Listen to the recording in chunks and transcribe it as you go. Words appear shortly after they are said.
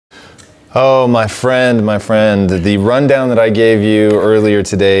Oh, my friend, the rundown that I gave you earlier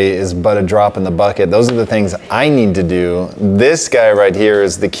today is but a drop in the bucket. Those are the things I need to do. This guy right here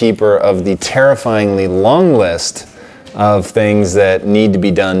is the keeper of the terrifyingly long list of things that need to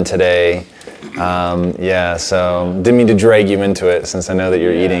be done today. Yeah, so didn't mean to drag you into it since I know that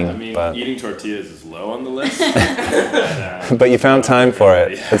you're eating. I mean, but eating tortillas is low on the list. but you found time for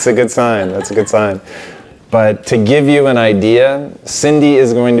it. That's a good sign. That's a good sign. But to give you an idea, Cindy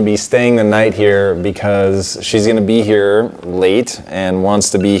is going to be staying the night here because she's going to be here late and wants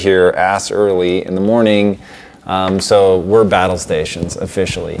to be here ass early in the morning. So we're battle stations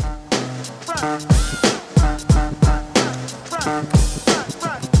officially.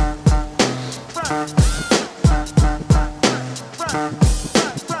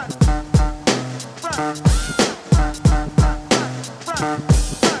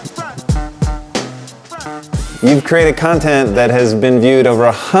 You've created content that has been viewed over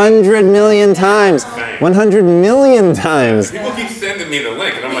 100 million times. 100 million times. People keep sending me the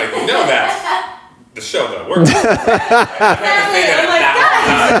link, and I'm like, you know that's the show that works. For the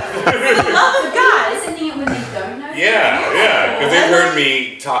love of God, isn't it when they don't know? Yeah, because they've heard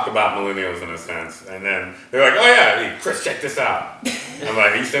me talk about millennials in a sense, and then they're like, oh yeah, hey, Chris, check this out. I'm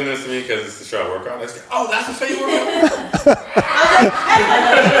like, you send this to me because it's the show I work on? They say, oh, that's the show you work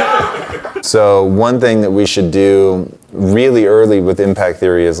on? So one thing that we should do really early with Impact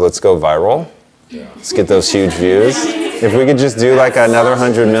Theory is let's go viral. Yeah. Let's get those huge views. If we could just do like another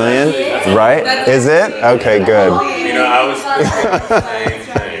 100 million, right? Is it? Okay, good. You know, I was thinking the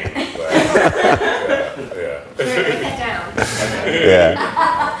same thing, but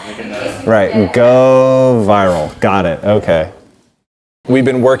yeah. Right, go viral. Got it, okay. We've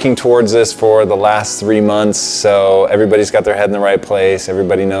been working towards this for the last 3 months, so everybody's got their head in the right place,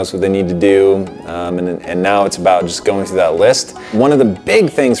 everybody knows what they need to do, and now it's about just going through that list. One of the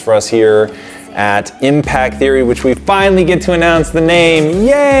big things for us here at Impact Theory, which we finally get to announce the name,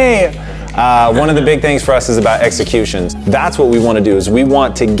 yay! One of the big things for us is about executions. That's what we want to do, is we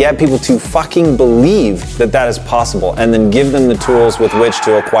want to get people to fucking believe that that is possible, and then give them the tools with which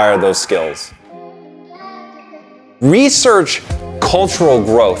to acquire those skills. Research cultural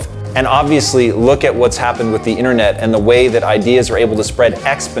growth, and obviously look at what's happened with the internet and the way that ideas are able to spread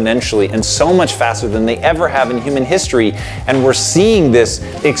exponentially and so much faster than they ever have in human history. And we're seeing this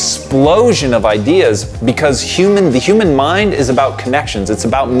explosion of ideas because the human mind is about connections. It's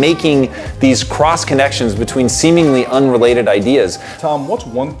about making these cross connections between seemingly unrelated ideas. Tom, what's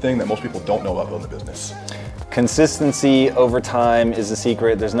one thing that most people don't know about building a business? Consistency over time is the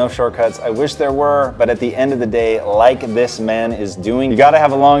secret. There's no shortcuts. I wish there were, but at the end of the day, like this man is doing, you gotta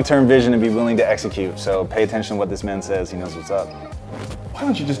have a long-term vision and be willing to execute. So pay attention to what this man says. He knows what's up. Why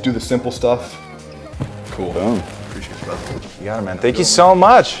don't you just do the simple stuff? Cool. Boom. Appreciate you, brother. You got it, man. Thank you so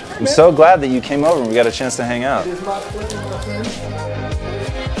much. I'm so glad that you came over and we got a chance to hang out.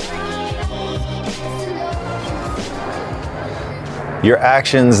 Your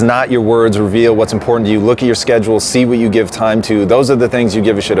actions, not your words, reveal what's important to you. Look at your schedule, see what you give time to. Those are the things you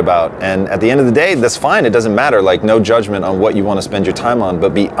give a shit about. And at the end of the day, that's fine. It doesn't matter. Like, no judgment on what you want to spend your time on,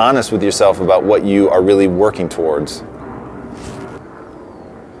 but be honest with yourself about what you are really working towards.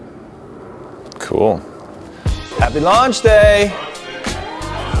 Cool. Happy launch day.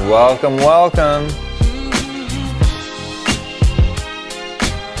 Welcome, welcome.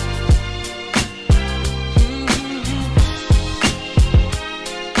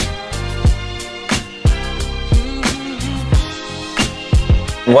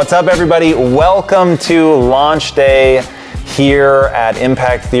 What's up, everybody? Welcome to launch day here at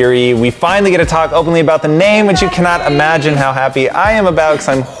Impact Theory. We finally get to talk openly about the name, which you cannot imagine how happy I am about because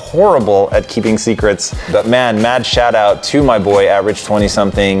I'm horrible at keeping secrets. But man, mad shout out to my boy at Rich 20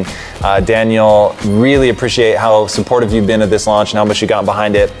 something. Daniel, really appreciate how supportive you've been at this launch and how much you got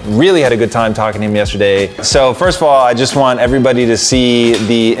behind it. Really had a good time talking to him yesterday. So first of all, I just want everybody to see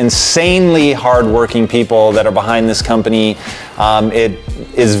the insanely hardworking people that are behind this company. It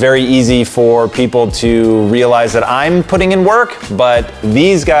is very easy for people to realize that I'm putting in work, but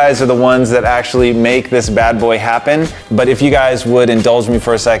these guys are the ones that actually make this bad boy happen. But if you guys would indulge me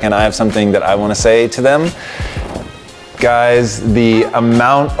for a second, I have something that I want to say to them. Guys, the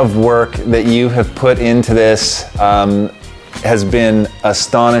amount of work that you have put into this has been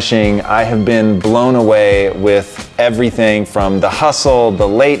astonishing. I have been blown away with everything from the hustle, the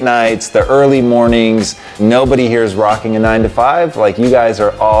late nights, the early mornings. Nobody here is rocking a 9 to 5. Like, you guys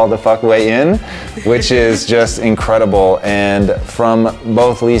are all the fuck way in, which is just incredible. And from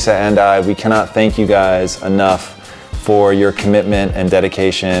both Lisa and I, we cannot thank you guys enough for your commitment and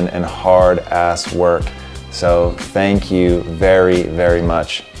dedication and hard ass work. So thank you very, very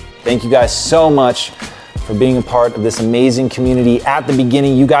much. Thank you guys so much for being a part of this amazing community at the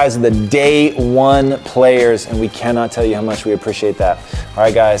beginning. You guys are the day one players, and we cannot tell you how much we appreciate that. All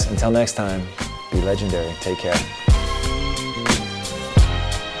right, guys, until next time, be legendary. Take care.